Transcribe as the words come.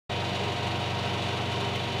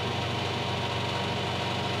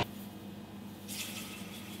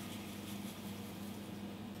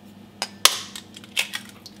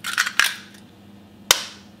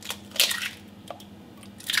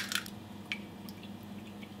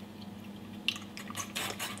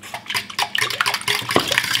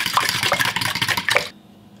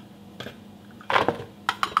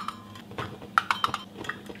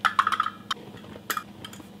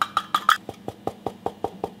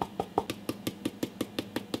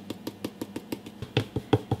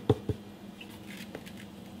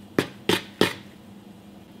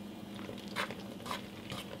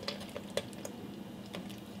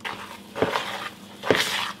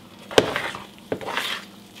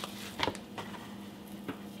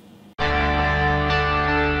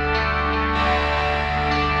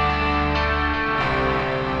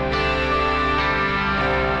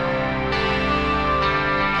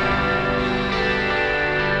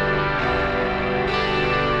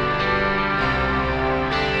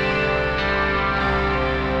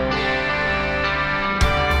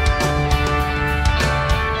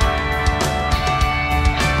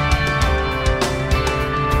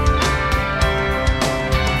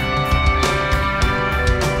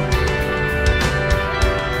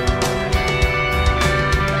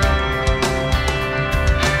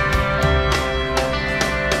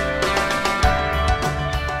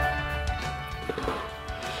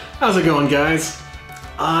How's it going, guys?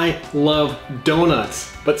 I love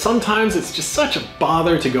donuts, but sometimes it's just such a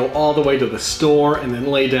bother to go all the way to the store and then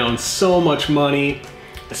lay down so much money,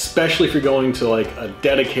 especially if you're going to like a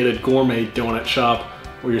dedicated gourmet donut shop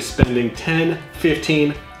where you're spending $10,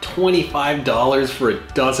 $15, $25 for a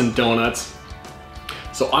dozen donuts.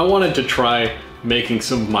 So I wanted to try making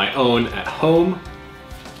some of my own at home.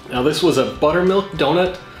 Now this was a buttermilk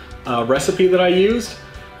donut recipe that I used.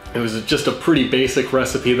 It was just a pretty basic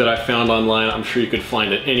recipe that I found online. I'm sure you could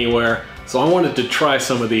find it anywhere. So I wanted to try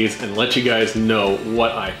some of these and let you guys know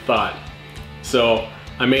what I thought. So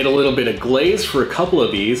I made a little bit of glaze for a couple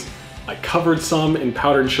of these. I covered some in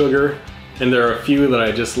powdered sugar, and there are a few that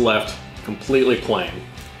I just left completely plain.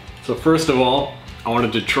 So first of all, I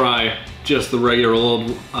wanted to try just the regular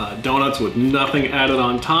old donuts with nothing added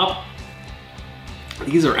on top.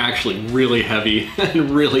 These are actually really heavy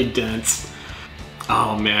and really dense.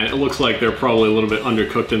 Oh man, it looks like they're probably a little bit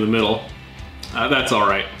undercooked in the middle. That's all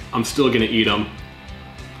right. I'm still gonna eat them.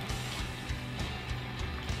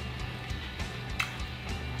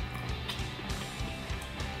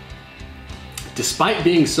 Despite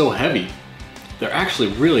being so heavy, they're actually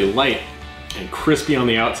really light and crispy on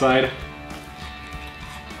the outside.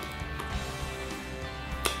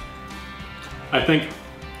 I think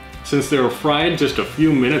since they were fried just a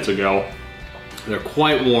few minutes ago, they're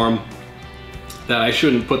quite warm, that I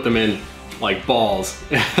shouldn't put them in like balls.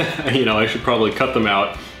 You know, I should probably cut them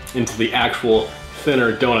out into the actual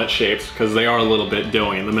thinner donut shapes because they are a little bit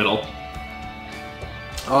doughy in the middle.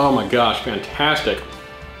 Oh my gosh, fantastic.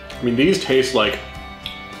 I mean, these taste like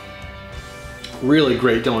really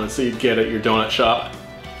great donuts that you'd get at your donut shop.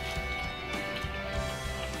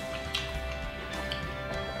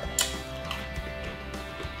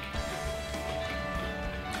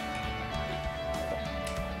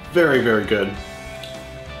 Very, very good.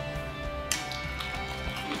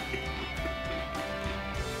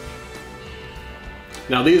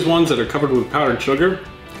 Now these ones that are covered with powdered sugar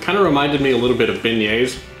kind of reminded me a little bit of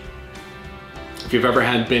beignets. If you've ever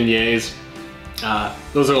had beignets,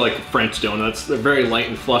 those are like French donuts. They're very light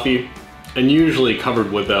and fluffy and usually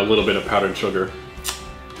covered with a little bit of powdered sugar.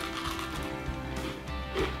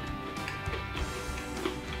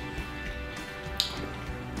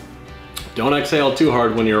 Don't exhale too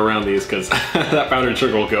hard when you're around these because that powdered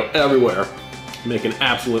sugar will go everywhere, make an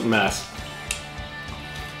absolute mess.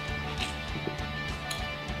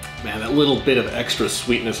 Man, that little bit of extra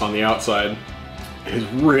sweetness on the outside is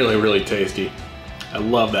really, really tasty. I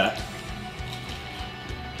love that.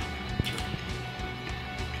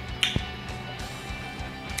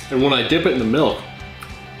 And when I dip it in the milk,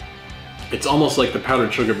 it's almost like the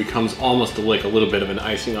powdered sugar becomes almost like a little bit of an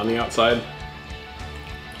icing on the outside.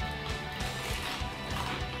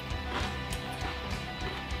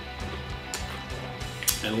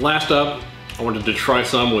 And last up, I wanted to try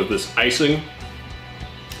some with this icing.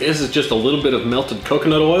 This is just a little bit of melted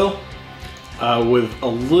coconut oil with a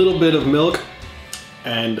little bit of milk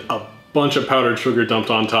and a bunch of powdered sugar dumped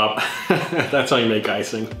on top. That's how you make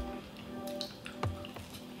icing.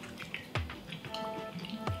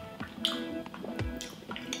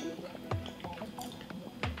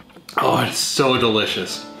 Oh, it's so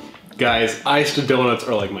delicious. Guys, iced donuts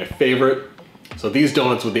are like my favorite. So these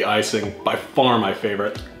donuts with the icing, by far my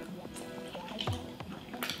favorite.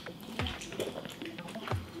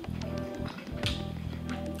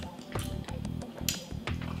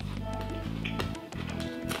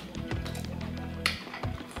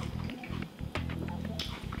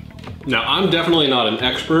 Now, I'm definitely not an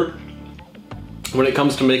expert when it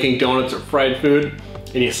comes to making donuts or fried food.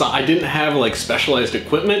 And you saw I didn't have like specialized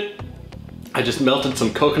equipment. I just melted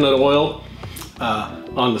some coconut oil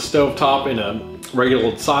on the stovetop in a regular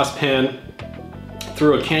old saucepan,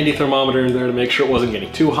 threw a candy thermometer in there to make sure it wasn't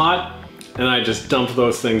getting too hot, and I just dumped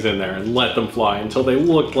those things in there and let them fly until they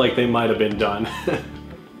looked like they might have been done.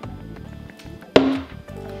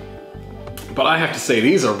 But I have to say,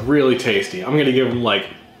 these are really tasty. I'm gonna give them like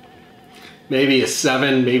maybe a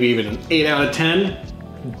 7, maybe even an 8 out of 10.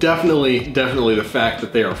 Definitely the fact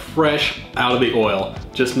that they are fresh out of the oil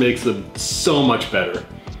just makes them so much better.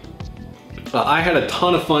 I had a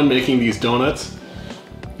ton of fun making these donuts.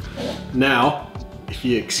 Now, if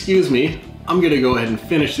you excuse me, I'm gonna go ahead and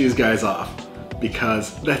finish these guys off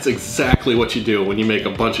because that's exactly what you do when you make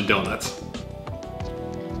a bunch of donuts.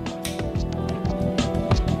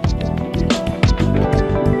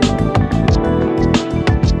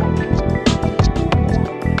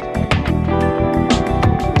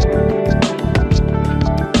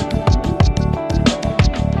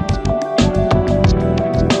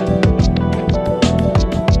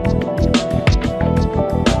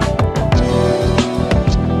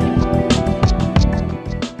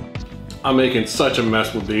 I'm making such a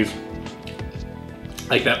mess with these.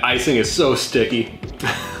 Like, that icing is so sticky.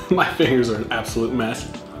 My fingers are an absolute mess.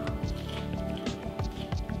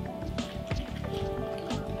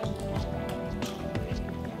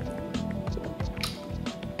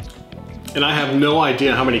 And I have no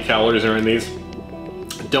idea how many calories are in these.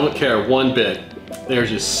 Don't care one bit. They're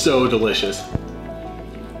just so delicious.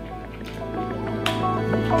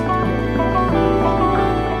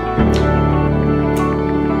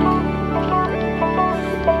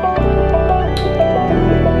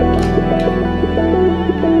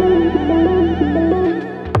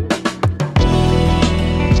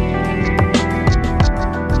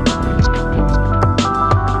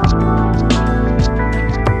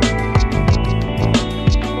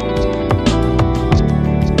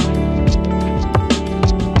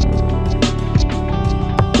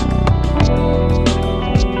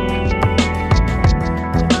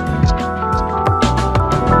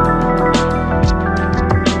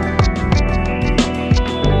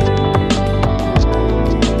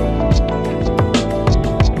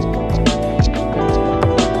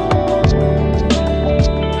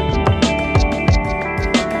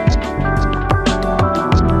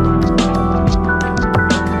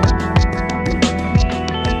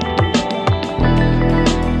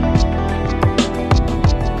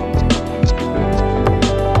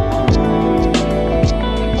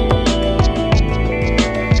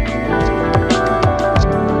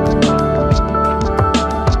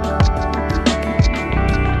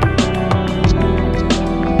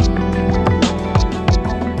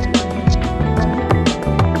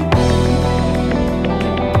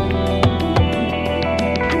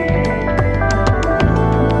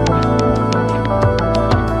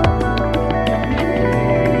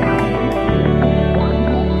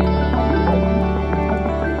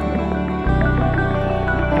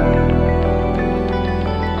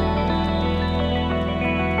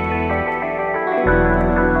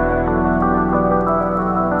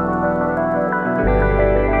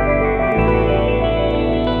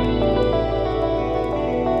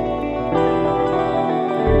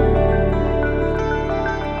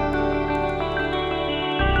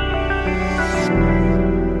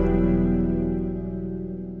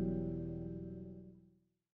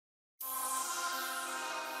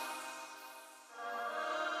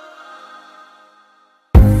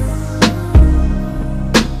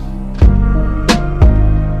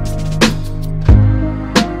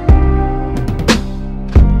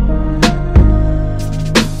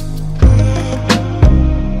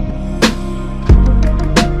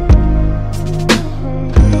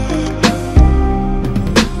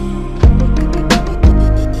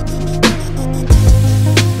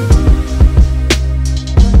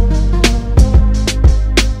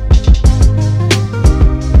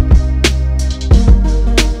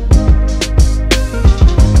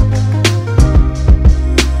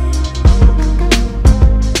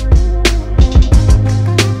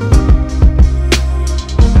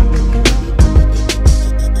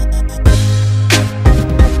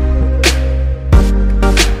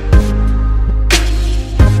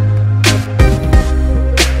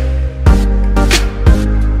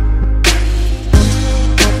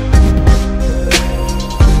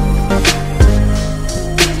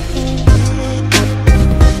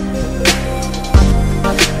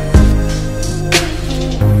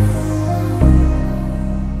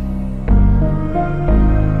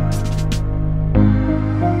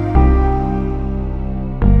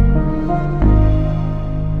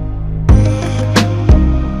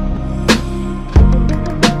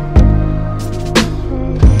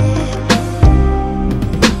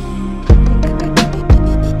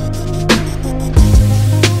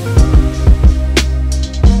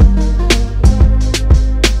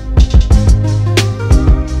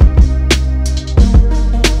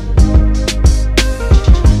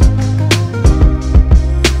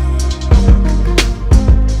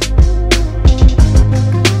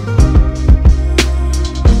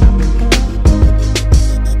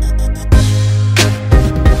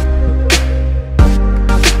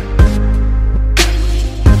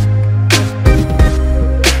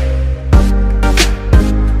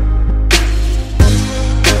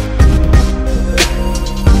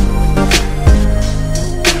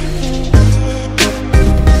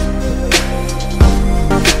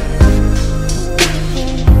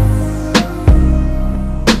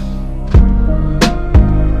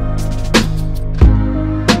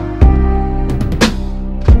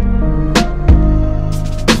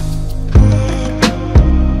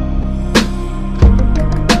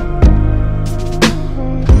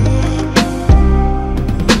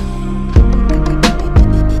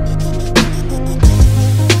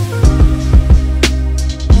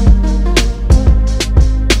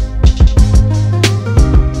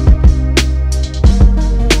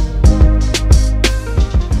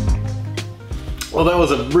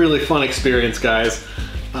 fun experience, guys.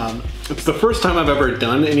 It's the first time I've ever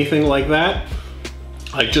done anything like that.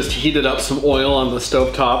 I just heated up some oil on the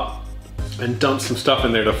stovetop and dumped some stuff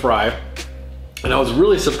in there to fry. And I was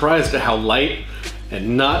really surprised at how light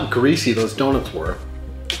and not greasy those donuts were.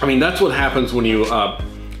 I mean, that's what happens when you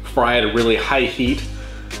fry at a really high heat.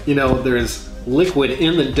 You know, there's liquid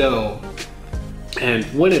in the dough, and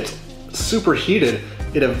when it's super heated,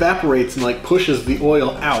 it evaporates and like pushes the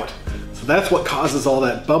oil out. So that's what causes all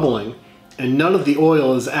that bubbling, and none of the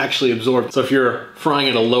oil is actually absorbed. So if you're frying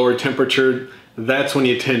at a lower temperature, that's when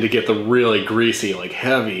you tend to get the really greasy, like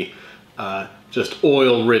heavy, just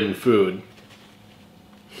oil-ridden food.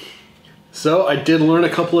 So I did learn a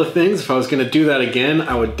couple of things. If I was gonna do that again,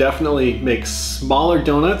 I would definitely make smaller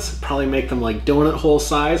donuts, probably make them like donut hole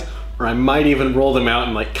size, or I might even roll them out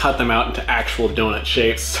and like cut them out into actual donut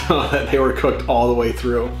shapes so that they were cooked all the way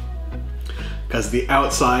through. Because the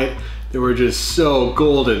outside, they were just so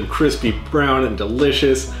golden, crispy, brown, and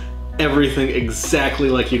delicious. Everything exactly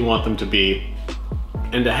like you'd want them to be.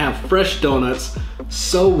 And to have fresh donuts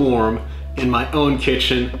so warm in my own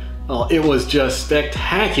kitchen, well, it was just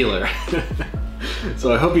spectacular.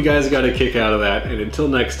 So I hope you guys got a kick out of that, and until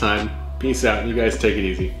next time, peace out, and you guys take it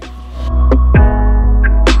easy.